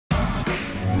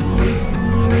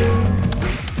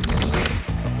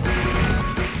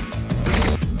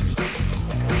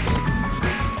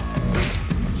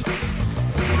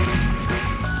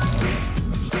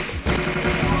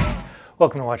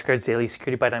Welcome to WatchGuard's Daily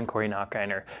Security Byte. I'm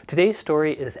Nachreiner. Today's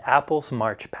story is Apple's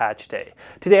March patch day.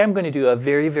 Today I'm going to do a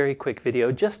very quick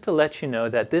video just to let you know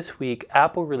that this week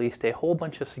Apple released a whole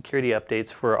bunch of security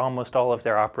updates for almost all of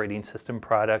their operating system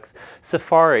products,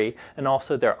 Safari, and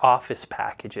also their Office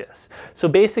packages. So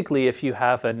basically, if you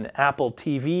have an Apple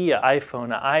TV, an iPhone,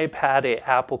 an iPad, an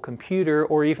Apple computer,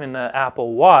 or even an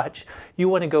Apple Watch, you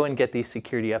want to go and get these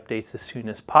security updates as soon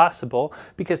as possible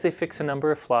because they fix a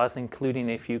number of flaws,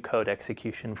 including a few code execution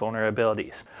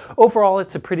vulnerabilities. Overall,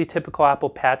 it's a pretty typical Apple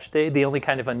patch day. The only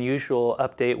kind of unusual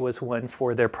update was one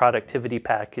for their productivity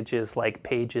packages like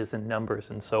Pages and Numbers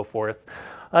and so forth.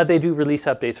 They do release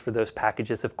updates for those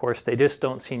packages, of course. They just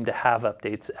don't seem to have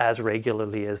updates as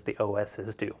regularly as the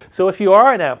OSs do. So if you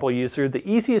are an Apple user, the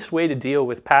easiest way to deal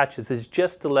with patches is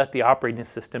just to let the operating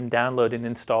system download and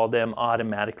install them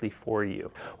automatically for you.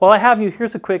 While I have you,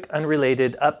 here's a quick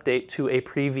unrelated update to a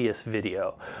previous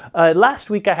video. Last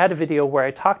week I had a video where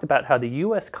I talked about how the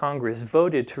US Congress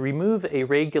voted to remove a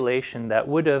regulation that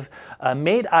would have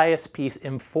made ISPs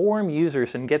inform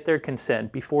users and get their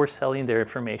consent before selling their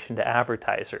information to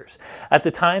advertisers. At the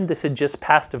time, this had just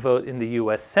passed a vote in the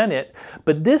US Senate,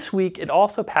 but this week it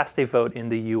also passed a vote in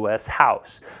the US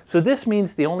House. So this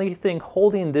means the only thing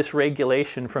holding this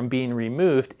regulation from being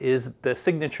removed is the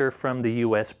signature from the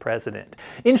US President.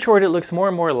 In short, it looks more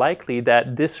and more likely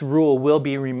that this rule will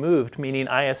be removed, meaning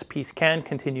ISPs can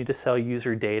continue to sell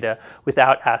user data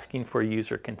without asking for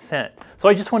user consent. So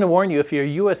I just want to warn you, if you're a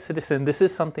US citizen, this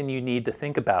is something you need to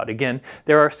think about. Again,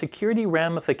 there are security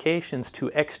ramifications to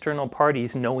external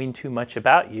parties knowing too much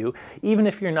about you, even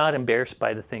if you're not embarrassed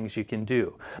by the things you can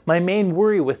do. My main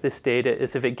worry with this data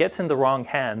is if it gets in the wrong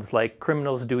hands, like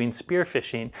criminals doing spear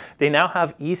phishing, they now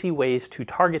have easy ways to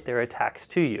target their attacks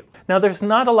to you. Now, there's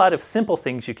not a lot of simple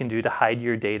things you can do to hide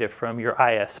your data from your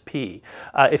ISP.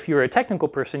 If you're a technical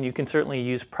person, you can certainly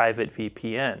use private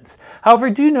VPNs. However,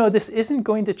 do know this isn't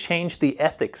going to change the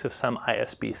ethics of some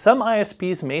ISPs. Some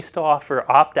ISPs may still offer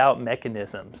opt-out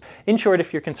mechanisms. In short,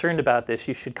 if you're concerned about this,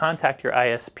 you should contact your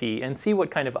ISP and see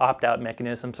what kind of opt-out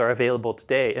mechanisms are available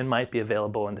today and might be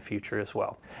available in the future as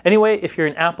well. Anyway, if you're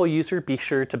an Apple user, be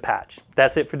sure to patch.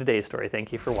 That's it for today's story.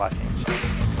 Thank you for watching.